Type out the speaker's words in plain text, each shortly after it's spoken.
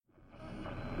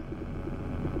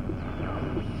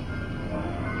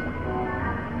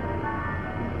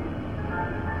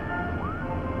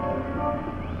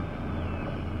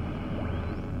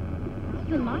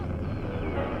money.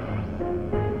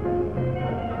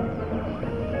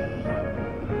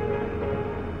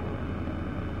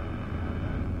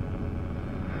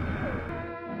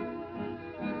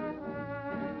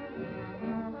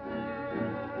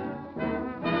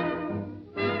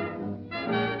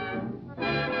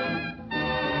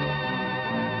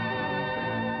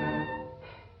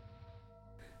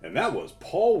 And that was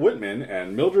Paul Whitman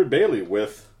and Mildred Bailey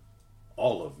with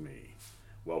All of Me.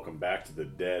 Welcome back to the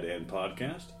Dead End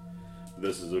Podcast.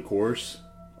 This is, of course,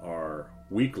 our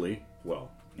weekly, well,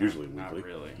 usually weekly. Not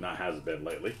really. Not has been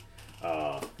lately.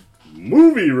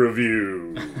 Movie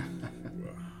review.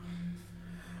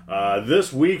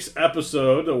 This week's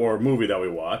episode, or movie that we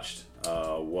watched,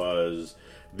 was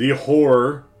the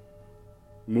horror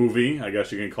movie, I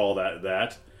guess you can call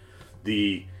that.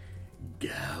 The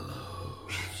Gallows.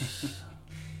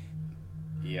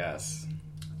 Yes.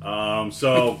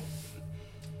 So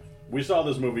we saw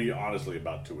this movie honestly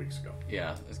about 2 weeks ago.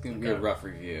 Yeah, it's gonna be a rough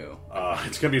review.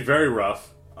 It's gonna be very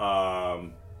rough.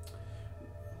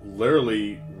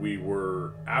 Literally, we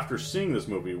were, after seeing this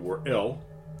movie, we're ill.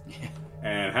 Yeah.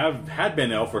 And had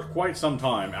been ill for quite some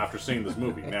time after seeing this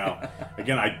movie. Now,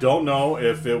 again, I don't know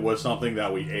if it was something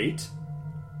that we ate,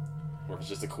 Or if it's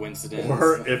just a coincidence.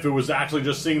 or if it was actually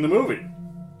just seeing the movie.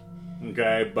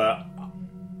 Okay, but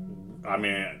I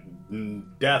mean,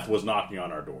 death was knocking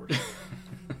on our doors.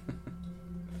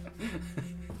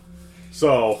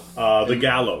 So, the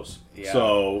Gallows. Yeah.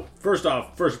 So, first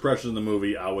impression of the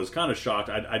movie, I was kind of shocked.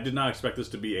 I did not expect this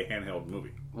to be a handheld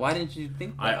movie. Why didn't you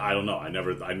think that? I don't know. I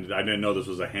didn't know this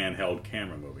was a handheld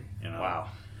camera movie. You know? Wow.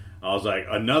 I was like,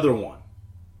 another one.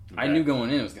 I knew going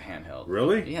in it was the handheld.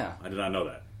 Really? Yeah. I did not know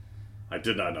that. I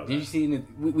did not know Did you that. see?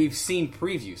 We've seen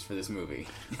previews for this movie.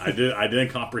 I didn't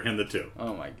comprehend the two.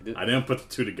 Oh my! I didn't put the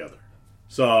two together.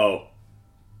 So,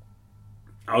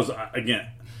 I was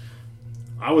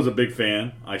a big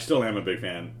fan. I still am a big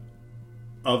fan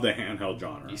of the handheld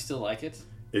genre. You still like it?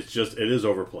 It's just, it is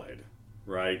overplayed,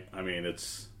 right? I mean,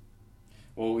 it's...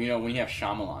 Well, you know, when you have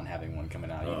Shyamalan having one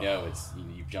coming out, you know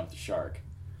you've jumped the shark.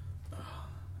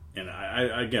 And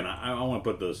I want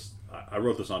to put this... I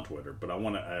wrote this on Twitter, but I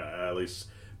want to at least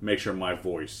make sure my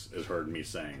voice is heard me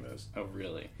saying this. Oh,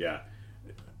 really? Yeah.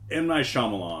 M. Night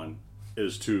Shyamalan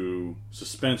is to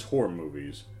suspense horror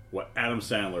movies what Adam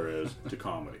Sandler is to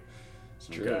comedy. It's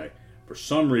true. Okay? For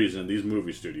some reason, these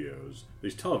movie studios,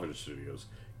 these television studios,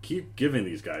 keep giving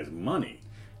these guys money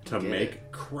to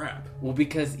make crap. Well,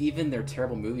 because even their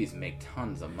terrible movies make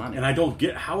tons of money. And I don't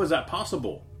get, how is that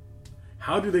possible?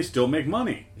 How do they still make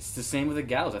money? It's the same with the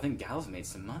Gallows. I think Gallows made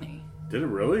some money. Did it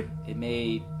really?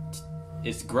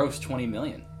 It's gross $20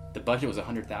 million. The budget was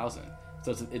 $100,000.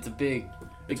 So it's a big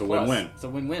It's a plus. win-win. It's a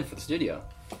win-win for the studio.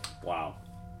 Wow.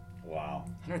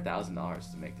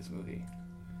 $100,000 to make this movie.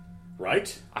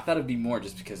 Right? I thought it'd be more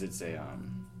just because it's a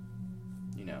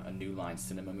a New Line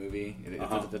Cinema movie.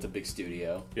 That's a big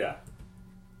studio. Yeah.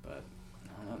 But I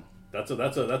don't know.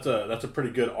 That's a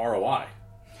pretty good ROI.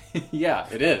 Yeah,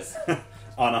 it is.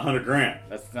 On $100,000.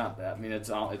 That's not that. I mean, it's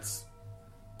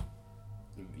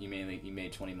you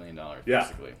made $20 million Yeah.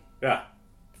 basically. Yeah.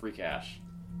 Free cash.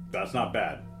 That's not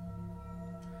bad.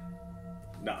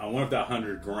 Now, I wonder if that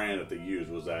 $100,000 that they used,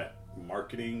 was that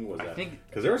marketing? Was that,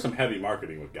 because there was some heavy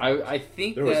marketing with Gallows. I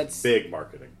think there was big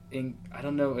marketing. I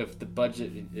don't know if the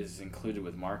budget is included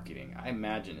with marketing. I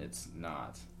imagine it's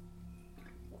not.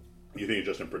 You think it's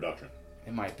just in production?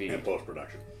 It might be. In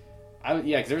post-production.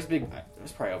 Because there's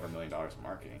probably over $1 million in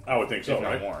marketing. I would think so, if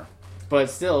not right? More.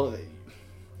 But still,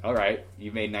 all right,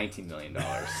 you made $19 million.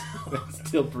 That's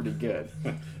still pretty good.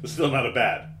 It's still not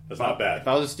bad. That's not bad. If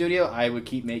I was a studio, I would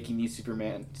keep making these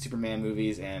Superman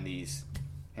movies and these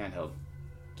handheld.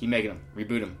 Keep making them.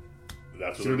 Reboot them.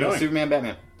 That's what they're doing. Superman,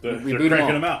 Batman. They're Reboot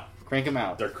cranking them out. Crank them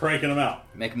out. They're cranking them out.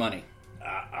 Make money.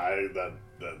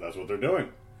 That's what they're doing.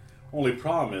 Only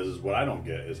problem is what I don't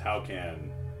get is how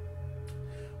can,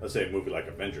 let's say a movie like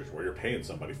Avengers, where you're paying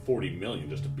somebody $40 million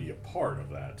just to be a part of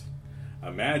that.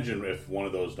 Imagine if one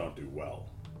of those don't do well.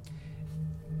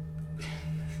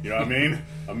 You know what I mean?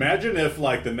 Imagine if,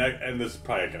 like, the next, and this is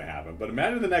probably not going to happen, but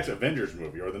imagine the next Avengers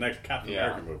movie or the next Captain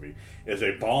America movie is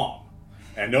a bomb,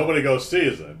 and nobody goes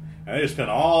sees it, and they just spend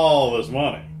all this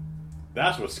money.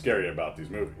 That's what's scary about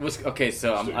these movies. Okay,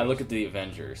 so I look at the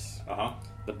Avengers. Uh-huh.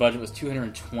 The budget was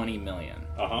 $220 million.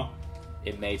 Uh-huh.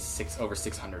 It made over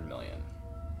 $600 million.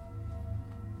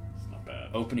 It's not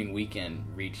bad. Opening weekend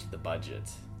reached the budget.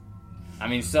 I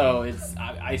mean, so it's.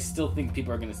 I still think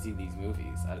people are going to see these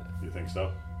movies. You think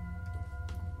so?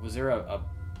 Was there a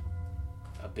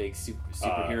big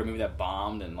superhero movie that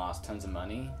bombed and lost tons of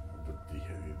money?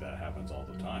 that happens all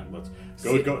the time. Let's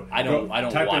See, go. I don't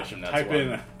watch them.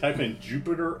 That's type in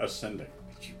Jupiter Ascending.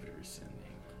 Jupiter Ascending.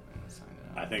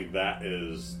 I think that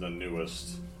is the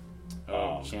newest.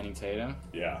 Channing Tatum.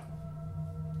 Yeah.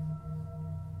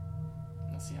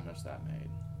 Let's see how much that made.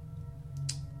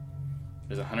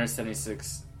 There's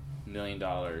 $176 million.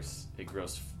 It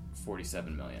grossed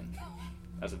 $47 million.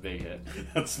 That's a big hit.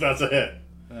 That's a hit.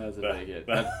 That's a big hit.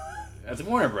 That's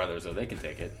Warner Brothers, though. They can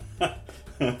take it.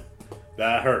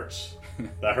 That hurts.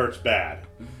 That hurts bad.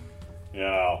 You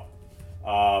know.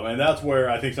 And that's where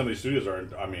I think some of these studios are.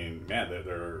 I mean, man,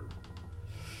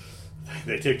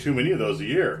 they take too many of those a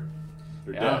year.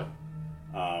 They're dead.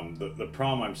 The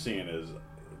problem I'm seeing is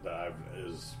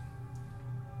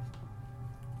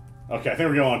okay. I think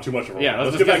we're going on too much of a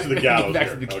let's get back to the Gallows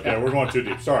here. Okay, we're going too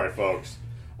deep. Sorry, folks.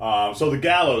 So the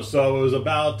Gallows. So it was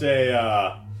about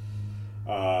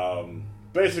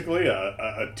basically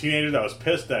a teenager that was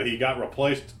pissed that he got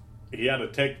replaced. He had to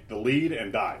take the lead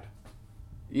and died.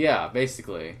 Yeah,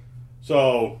 basically.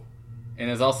 So, and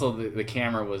there's also the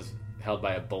camera was held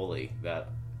by a bully that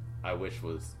I wish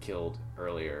was killed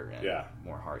earlier and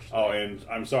more harshly. Oh, and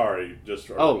I'm sorry, just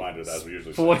a reminder, as we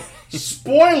usually say.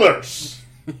 Spoilers!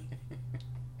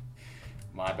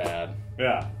 My bad.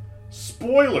 Yeah.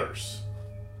 Spoilers.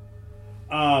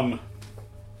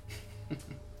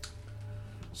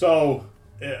 So,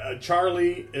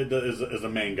 Charlie is the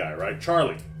main guy, right?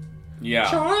 Charlie. Yeah.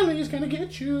 Charlie's gonna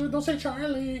get you. Don't say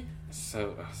Charlie.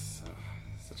 So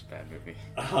such a bad movie.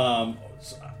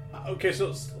 Okay,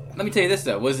 so let me tell you this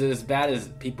though: was it as bad as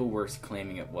people were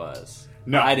claiming it was?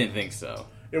 No, I didn't think so.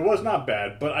 It was not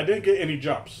bad, but I didn't get any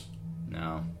jumps.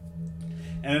 No.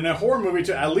 And in a horror movie,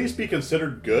 to at least be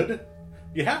considered good,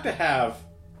 you have to have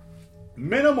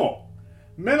minimal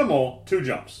 2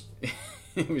 jumps.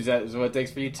 Is that what it takes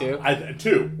for you too?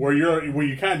 2, where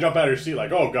you kind of jump out of your seat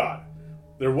like, oh god,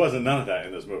 there wasn't none of that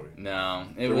in this movie. No,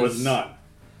 there was none.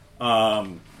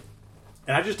 And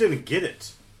I just didn't get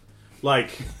it.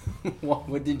 Like,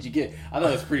 what did you get? I thought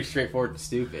it was pretty straightforward and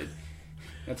stupid.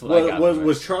 That's what I got.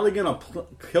 Was Charlie gonna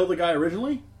kill the guy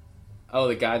originally? Oh,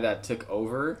 the guy that took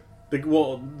over. The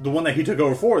one that he took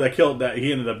over for that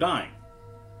he ended up dying.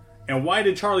 And why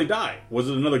did Charlie die? Was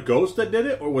it another ghost that did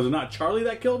it, or was it not Charlie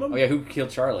that killed him? Oh yeah, who killed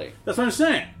Charlie? That's what I'm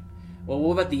saying. Well,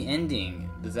 what about the ending?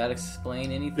 Does that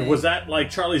explain anything? Was that like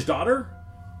Charlie's daughter?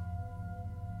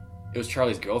 It was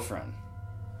Charlie's girlfriend.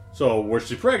 So was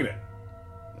she pregnant?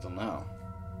 I don't know.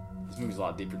 This movie's a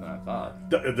lot deeper than I thought.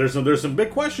 There's some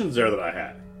big questions there that I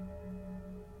had.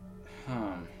 I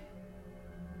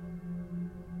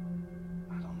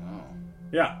don't know.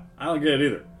 Yeah, I don't get it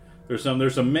either. There's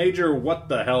some major what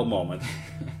the hell moments.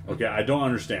 Okay, I don't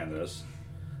understand this.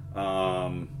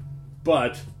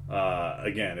 But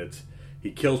again,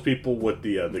 he kills people with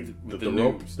the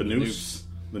rope, the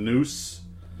noose,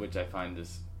 which I find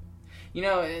is,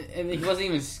 and he wasn't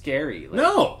even scary. Like,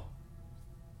 no,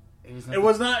 it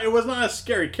was not a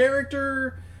scary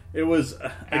character. It was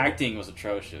acting was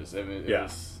atrocious. I mean,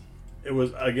 it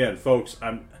was again, folks.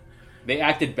 They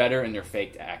acted better in their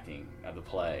faked acting of the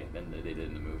play than they did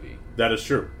in the movie. That is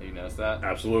true. Have you noticed that?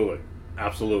 Absolutely.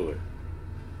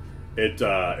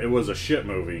 It was a shit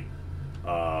movie.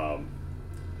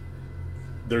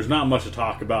 There's not much to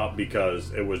talk about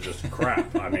because it was just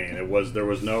crap. I mean, there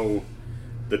was no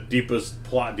the deepest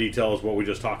plot details what we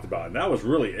just talked about, and that was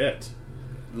really it.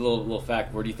 Little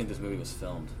fact: where do you think this movie was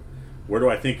filmed? Where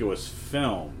do I think it was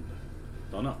filmed?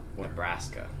 Don't know.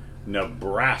 Nebraska.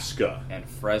 And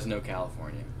Fresno,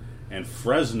 California. And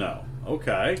Fresno.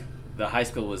 Okay. The high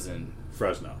school was in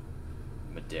Fresno.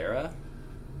 Madera,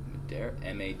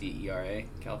 Madera,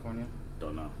 California.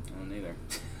 Don't know. I don't either.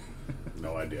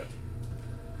 No idea.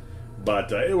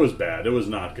 But it was bad. It was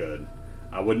not good.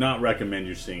 I would not recommend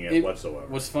you seeing it whatsoever.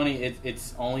 What's funny,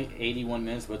 it's only 81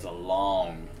 minutes, but it's a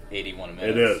long 81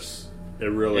 minutes. It is. It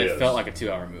really is. It felt like a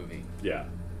 2-hour movie. Yeah.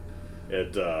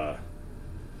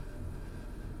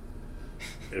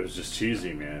 It was just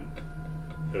cheesy, man.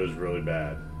 It was really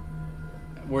bad.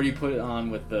 Where do you put it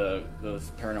on with those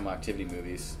Paranormal Activity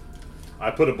movies?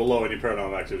 I put it below any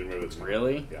Paranormal Activity movie that's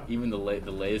really? Yeah. Even the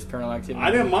latest Paranormal Activity I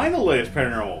didn't mind the latest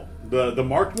Paranormal. The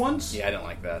marked ones? Yeah, I didn't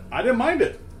like that. I didn't mind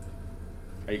it.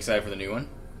 Are you excited for the new one?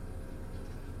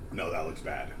 No, that looks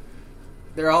bad.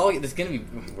 There's gonna be...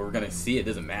 We're gonna see it.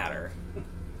 Doesn't matter.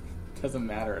 Doesn't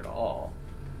matter at all.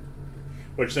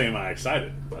 What you're saying, am I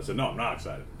excited? I said, no, I'm not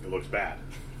excited. It looks bad.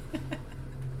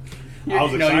 I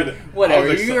was excited.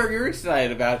 Whatever. You're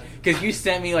excited about it. Because you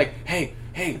sent me like, hey,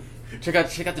 check out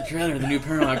the trailer of the new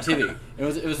Paranormal Activity.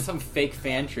 It was some fake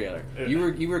fan trailer.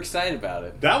 You were excited about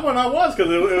it. That one I was,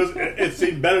 because it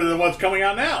seemed better than what's coming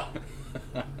out now.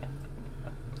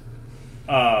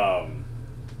 But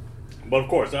of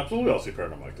course, absolutely, I'll see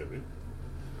Paranormal Activity.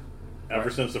 Ever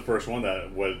since the first one,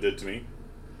 what it did to me,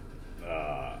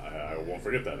 I won't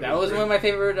forget that. That was one of my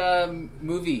favorite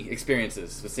movie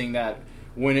experiences. Was seeing that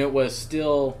when it was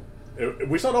still.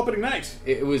 We saw it opening night.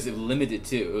 It was limited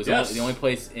too. It was the only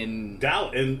place in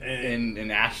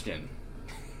in Ashton.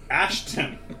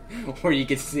 Ashton, where you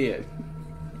could see it.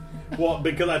 Well,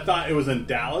 because I thought it was in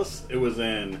Dallas, it was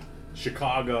in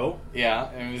Chicago.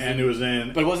 Yeah, it was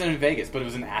in. But it wasn't in Vegas. But it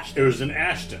was in Ashton. It was in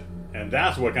Ashton, and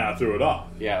that's what kind of threw it off.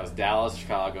 Yeah, it was Dallas,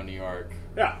 Chicago, New York.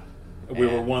 Yeah, we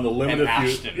were one of the limited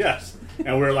few. Yes,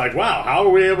 and we were like, wow, how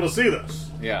are we able to see this?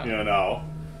 Yeah, you know.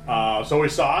 So we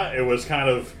saw it. It was kind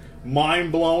of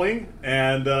mind blowing,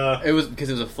 and it was because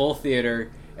it was a full theater,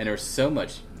 and there was so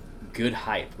much good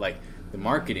hype. Like the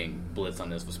marketing blitz on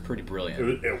this was pretty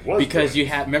brilliant. It was because brilliant. you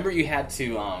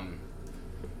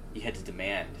had to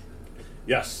demand.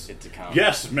 Yes. It to come.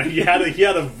 Yes, man. You had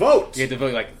to vote. You had to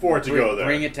vote for it to go there.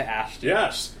 Bring it to Ashton.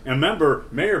 Yes, and remember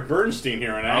Mayor Bernstein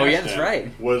here in Ashton. Oh yeah, that's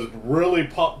right. Was really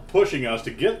pushing us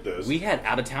to get this. We had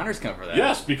out of towners come for that.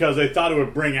 Yes, because they thought it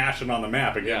would bring Ashton on the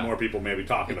map and get more people maybe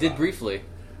talking about it. It did briefly.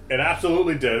 It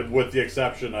absolutely did, with the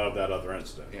exception of that other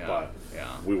incident. Yeah. But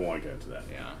we won't get into that.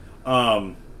 Yeah.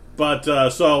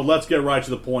 So let's get right to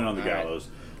the point on the Gallows.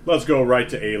 Right. Let's go right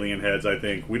to alien heads. I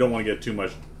think we don't want to get too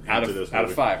much into this movie. Out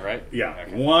of 5, right? Yeah,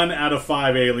 okay. 1 out of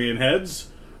 5 alien heads.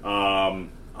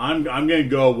 I'm going to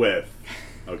go with,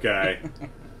 okay,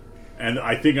 and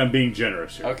I think I'm being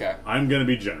generous here. Okay, I'm going to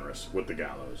be generous with the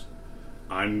Gallows.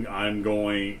 I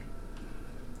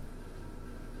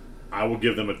will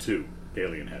give them a 2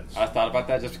 alien heads. I thought about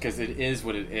that just because it is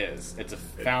what it is. It's a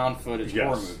found footage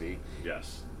horror movie.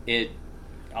 Yes.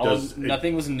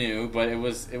 Nothing was new, but it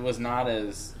was not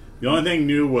as. The only thing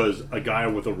new was a guy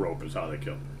with a rope is how they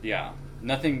killed him. Yeah,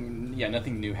 nothing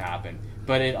new happened.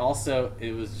 But it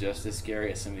was just as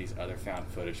scary as some of these other found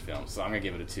footage films. So I'm gonna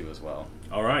give it a 2 as well.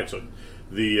 All right, so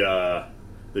the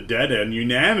dead end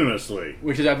unanimously,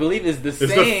 which is I believe is the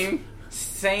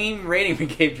same rating we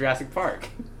gave Jurassic Park.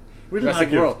 We did not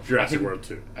give Jurassic World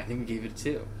 2. I think we gave it a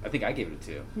 2. I think I gave it a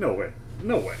 2. No way.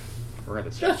 We're gonna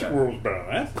Jurassic World was better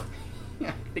than that. Yeah,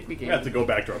 I think we gave. We have to go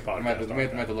back to our podcast. We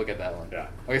have to look at that one. Yeah.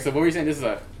 Okay, so what were you saying? This is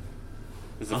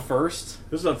a first.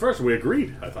 This is a first. We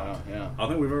agreed. I thought. Oh, yeah. I don't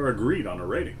think we've ever agreed on a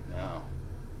rating. No.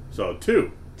 So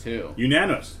 2. 2.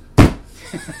 Unanimous.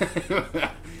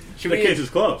 Case is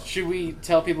closed. Should we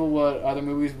tell people what other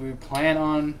movies we plan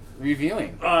on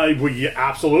reviewing?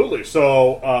 Absolutely.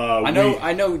 So I know.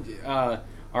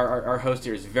 Our host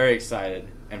here is very excited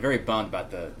and very bummed about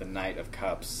the Night of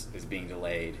Cups is being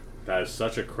delayed. That is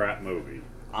such a crap movie.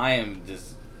 I am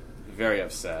just very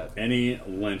upset. Any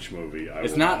Lynch movie,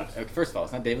 it's not. First of all,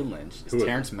 it's not David Lynch. It's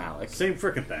Terrence Malick. Same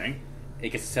freaking thing. It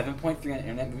gets 7.3 on the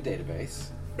Internet Movie Database.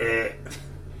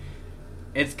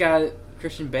 It's got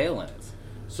Christian Bale in it.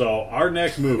 So our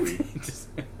next movie.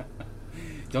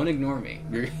 Don't ignore me.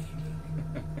 You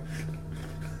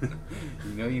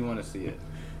know you want to see it.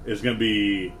 It's going to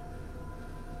be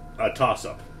a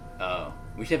toss-up. Oh,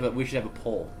 we should have a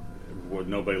poll. Where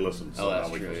nobody listens. So that's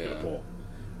we true. can just get a poll.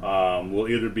 Will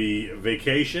either be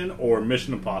Vacation or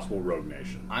Mission Impossible: Rogue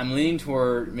Nation. I'm leaning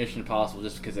toward Mission Impossible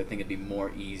just because I think it'd be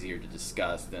more easier to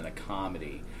discuss than a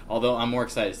comedy. Although I'm more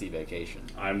excited to see Vacation.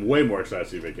 I'm way more excited to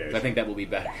see Vacation. I think that will be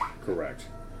better. Correct.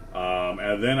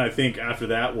 And then I think after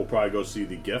that we'll probably go see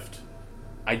The Gift.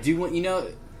 I do want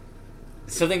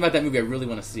something about that movie I really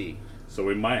want to see. So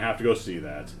we might have to go see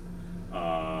that.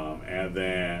 And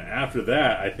then after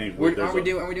that, I think aren't we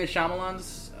doing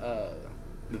Shyamalan's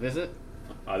The Visit?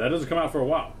 That doesn't come out for a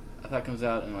while. I thought it comes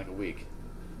out in like a week.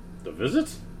 The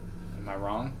Visit? Am I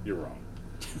wrong? You're wrong.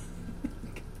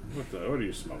 What are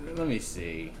you smoking? Let me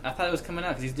see. I thought it was coming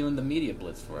out because he's doing the media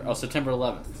blitz for it. Oh, September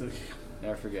 11th.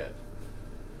 Never forget.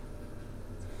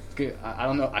 I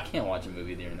don't know. I can't watch a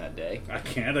movie during that day. I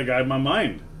can't. I got my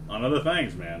mind on other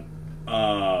things, man.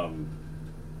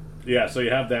 Yeah, so you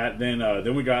have that.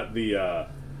 Then we got the,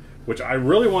 which I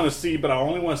really want to see, but I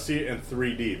only want to see it in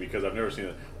 3D because I've never seen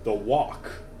it. The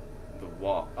Walk. The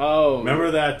Walk. Oh,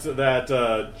 remember that?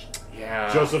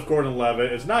 Yeah. Joseph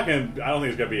Gordon-Levitt. It's not going to. I don't think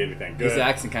it's going to be anything good. His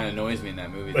accent kind of annoys me in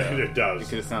that movie, though. It does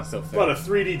because it sounds so fake. But a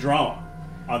 3D drama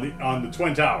on the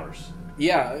Twin Towers.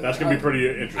 Yeah, that's going to be pretty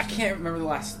interesting. I can't remember the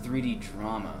last 3D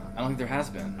drama. I don't think there has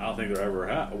been. I don't think there ever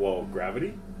has. Well,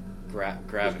 Gravity. Gravity.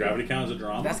 Does Gravity count as a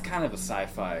drama? That's kind of a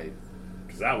sci-fi.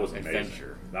 Because that was amazing.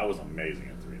 Adventure. That was amazing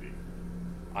in 3D.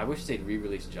 I wish they'd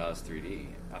re-release Jaws 3D.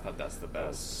 I thought that's the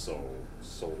best. So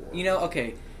horrible.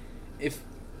 Okay, if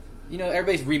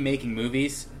everybody's remaking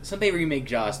movies, somebody remake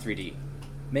Jaws 3D.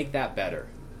 Make that better.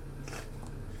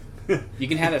 You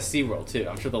can have that SeaWorld too.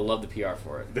 I'm sure they'll love the PR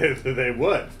for it. They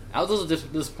would. I was a little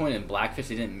disappointed in Blackfish.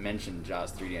 They didn't mention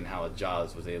Jaws 3D and how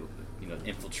Jaws was able to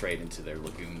infiltrate into their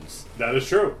lagoons. That is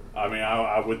true. I mean,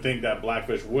 I would think that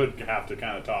Blackfish would have to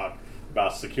kind of talk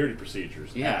about security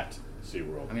procedures at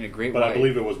SeaWorld. I mean, a great But white. I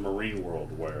believe it was Marine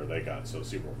World where they got, so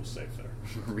SeaWorld was safe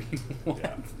there. Marine World.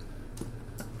 Yeah.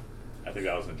 I think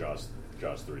that was in Jaws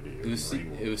 3D. It was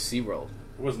SeaWorld.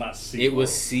 It was not SeaWorld. It was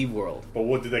SeaWorld. But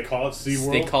what did they call it?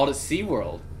 SeaWorld? They called it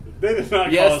SeaWorld. They did not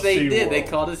call Yes, it they SeaWorld. did. They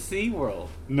called it SeaWorld.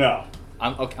 No.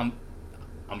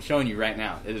 I'm showing you right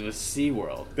now. It was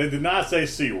SeaWorld. They did not say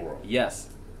SeaWorld. Yes.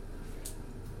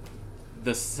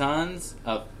 The sons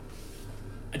of...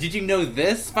 Did you know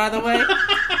this, by the way?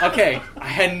 Okay, I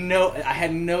had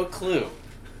no clue.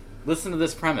 Listen to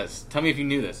this premise. Tell me if you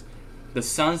knew this. The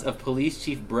sons of Police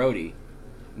Chief Brody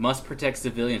must protect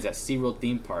civilians at SeaWorld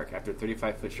theme park after a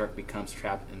 35-foot shark becomes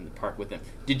trapped in the park with them.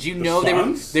 Did you know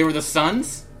they were the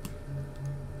sons?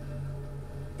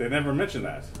 They never mentioned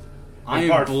that. I In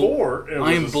part 4, it was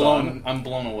I'm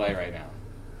blown away right now.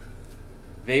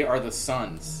 They are the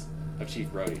sons of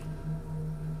Chief Brody.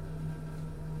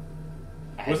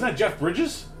 Wasn't that Jeff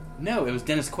Bridges? No, it was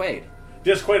Dennis Quaid.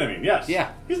 Dennis Quaid, I mean, yes.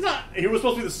 Yeah. He's not... He was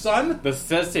supposed to be the son? It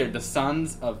says here, the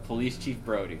sons of Police Chief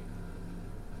Brody.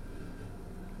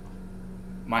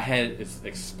 My head is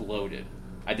exploded.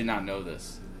 I did not know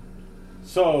this.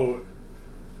 So...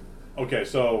 Okay,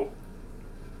 so...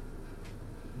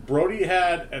 Brody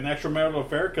had an extramarital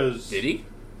affair because... Did he?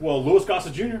 Well, Louis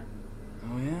Gossett Jr.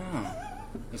 Oh, yeah.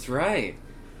 That's right.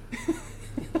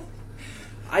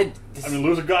 I mean,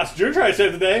 Louis Gossett Jr. tried to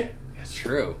save the day. That's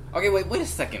true. Okay, wait a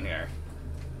second here.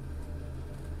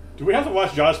 Do we have to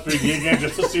watch Jaws 3D again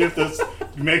just to see if this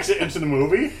makes it into the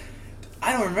movie?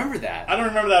 I don't remember that. I don't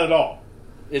remember that at all.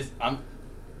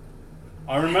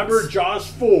 I remember Jaws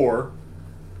 4.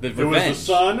 The It revenge. was the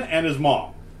son and his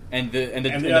mom. And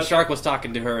the shark was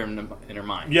talking to her in her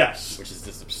mind. Yes. Which is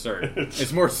just absurd.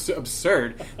 It's more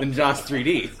absurd than Jaws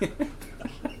 3D.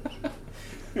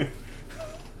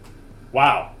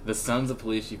 Wow. The sons of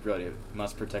Police Chief Brody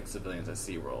must protect civilians at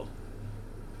SeaWorld.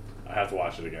 I have to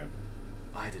watch it again.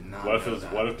 I did not What's know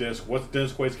that. Dennis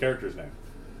Quaid's character's name?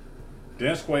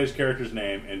 Dennis Quaid's character's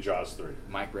name in Jaws 3.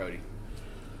 Mike Brody.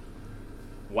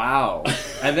 Wow.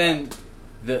 And then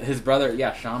his brother,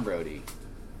 Sean Brody.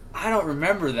 I don't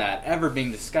remember that ever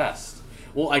being discussed.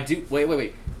 Well, I do.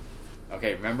 Wait.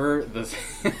 Okay, remember the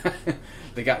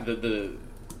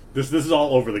This is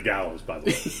all over the Gallows, by the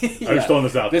way. Yeah. I'm just throwing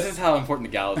this out. This is how important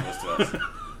the Gallows was to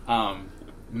us.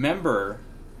 Remember,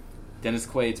 Dennis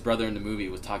Quaid's brother in the movie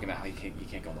was talking about how you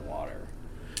can't go in the water.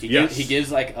 He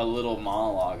gives like a little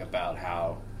monologue about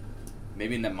how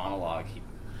maybe in that monologue he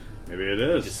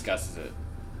discusses it.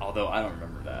 Although I don't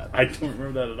remember that. I don't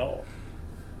remember that at all.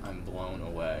 I'm blown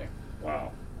away.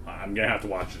 Wow. I'm going to have to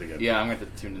watch it again. Yeah, I'm going to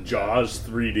have to tune in. Jaws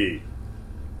 3D.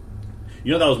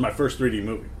 You know, that was my first 3D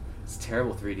movie. It's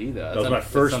terrible 3D though. That was my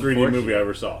first 3D movie I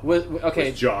ever saw.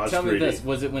 Okay, was Jaws tell 3D. me this: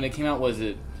 was it when it came out?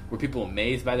 Were people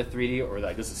amazed by the 3D, or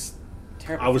like this is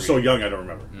terrible? I was 3D? so young, I don't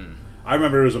remember. I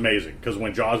remember it was amazing because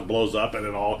when Jaws blows up and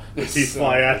then all the teeth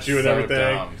fly at you and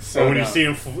everything, or when you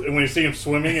see him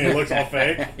swimming and he looks all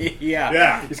fake.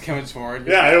 yeah, he's coming toward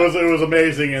you. Yeah, it was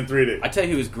amazing in 3D. I tell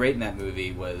you, who was great in that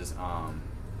movie was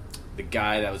the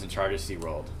guy that was in charge of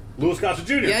SeaWorld. Louis Gossett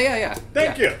Jr. Yeah.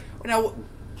 Thank you. Now,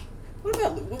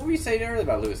 what were you saying earlier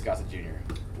about Louis Gossett Jr.?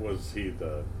 Was he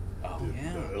the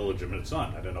the illegitimate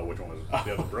son? I didn't know which one was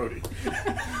the other Brody.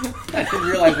 I didn't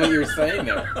realize what you were saying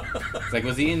there. It's like,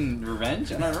 was he in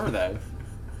Revenge? I don't remember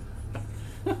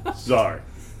that. Sorry.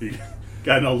 You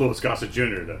gotta know Louis Gossett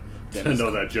Jr. to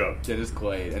know that joke. Dennis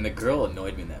Quaid. And the girl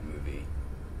annoyed me in that movie.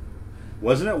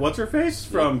 Wasn't it What's-Her-Face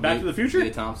from Back to the Future?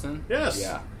 Leah Thompson? Yes.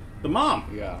 Yeah. The mom.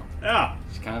 Yeah.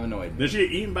 She kind of annoyed me. Did she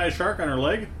get eaten by a shark on her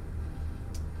leg?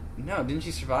 No, didn't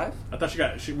she survive? I thought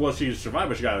she survived,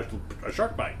 but she got a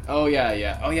shark bite. Oh,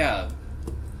 yeah. Oh, yeah.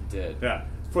 Did. Yeah.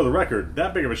 For the record,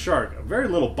 that big of a shark, a very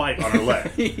little bite on her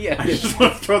leg. Yeah. I just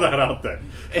want to throw that out there.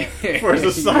 For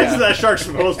the size of that shark's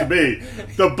supposed to be,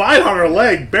 the bite on her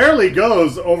leg barely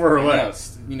goes over her leg.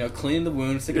 Clean the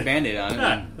wound, stick a Band-Aid on it,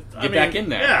 and get back in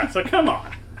there. Yeah, so come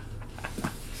on.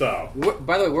 So.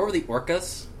 By the way, where were the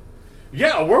orcas?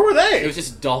 Yeah, where were they? It was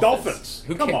just dolphins. Dolphins.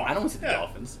 Who Come cares? on. I don't want to see the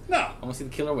dolphins. No. I want to see the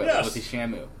killer whales. Yes. I want to see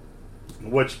Shamu.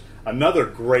 Which, another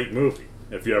great movie,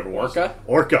 if you ever watched it.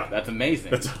 Orca. That's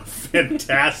amazing. That's a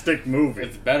fantastic movie.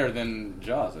 It's better than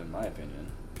Jaws, in my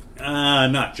opinion.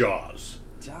 Not Jaws.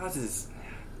 Jaws is...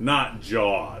 Not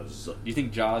Jaws. Do you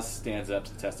think Jaws stands up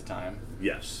to the test of time?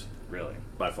 Yes. Really?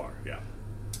 By far, yeah.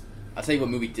 I'll tell you what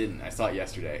movie didn't. I saw it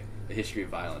yesterday. The History of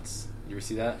Violence. You ever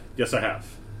see that? Yes, I have.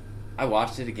 I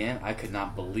watched it again. I could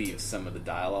not believe some of the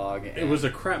dialogue. It was a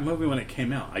crap movie when it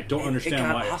came out. I don't understand it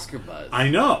got why. Oscar buzz. I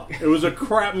know. It was a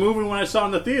crap movie when I saw it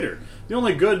in the theater. The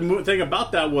only good thing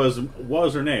about that was, what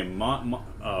was her name?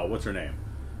 What's her name?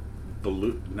 The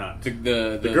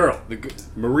girl.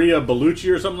 Maria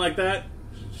Bellucci or something like that.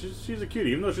 She's a cutie,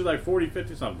 even though she's like 40,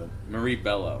 50 something. Marie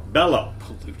Bello.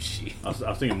 Bellucci. I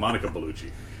was thinking Monica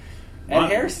Bellucci. Ed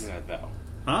Harris is in it, though.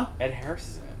 Huh? Ed Harris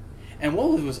is in it. And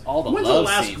what was all the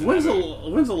love scenes? When's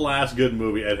the last good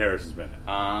movie Ed Harris has been in?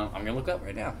 I'm going to look up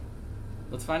right now.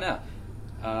 Let's find out.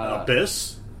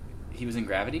 Abyss? He was in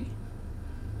Gravity?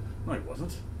 No, he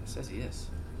wasn't. It says he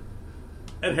is.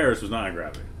 Ed Harris was not in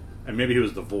Gravity. And maybe he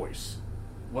was the voice.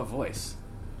 What voice?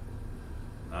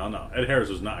 I don't know. Ed Harris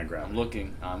was not in Gravity. I'm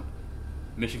looking.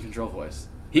 Mission Control voice.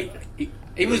 He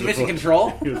was Mission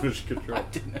Control? He was Mission Control. I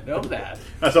didn't know that.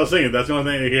 That's what I was thinking. That's the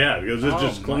only thing he had. It was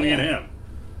just clinging him.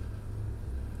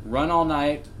 Run All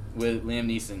Night with Liam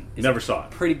Neeson. Never saw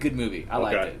it. Pretty good movie. I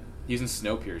liked it. He was in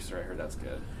Snowpiercer. I heard that's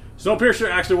good. Snowpiercer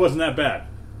actually wasn't that bad.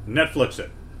 Netflix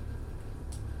it.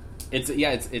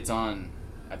 It's on.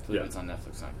 I believe it's on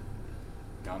Netflix.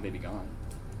 Gone Baby Gone.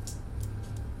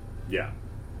 Yeah.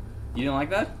 You didn't like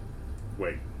that?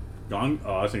 Wait, Gone?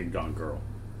 Oh, I was thinking Gone Girl.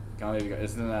 Gone Baby Gone.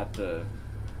 Isn't that the?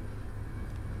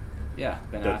 Yeah,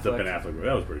 Ben Affleck. The Ben Affleck movie.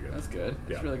 That was pretty good. That's good.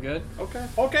 Yeah. That's really good.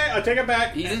 Okay, I take it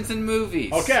back. He's in some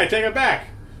movies. Okay, I take it back.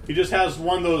 He just has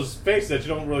one of those faces that you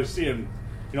don't really see him.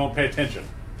 You don't pay attention.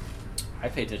 I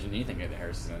pay attention to anything Ed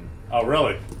Harris is in. Oh,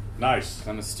 really? Nice.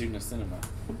 I'm a student of cinema.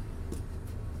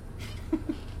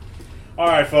 All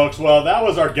right, folks. Well, that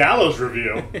was our Gallows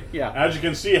review. Yeah. As you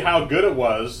can see how good it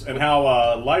was and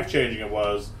how life-changing it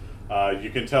was, you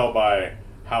can tell by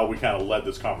how we kind of led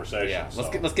this conversation. Yeah. So.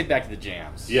 Let's get back to the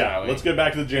jams. Yeah, let's get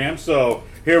back to the jams. So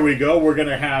here we go. We're going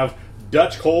to have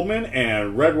Dutch Coleman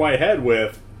and Red White Head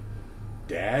with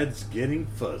Dad's Getting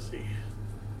Fuzzy.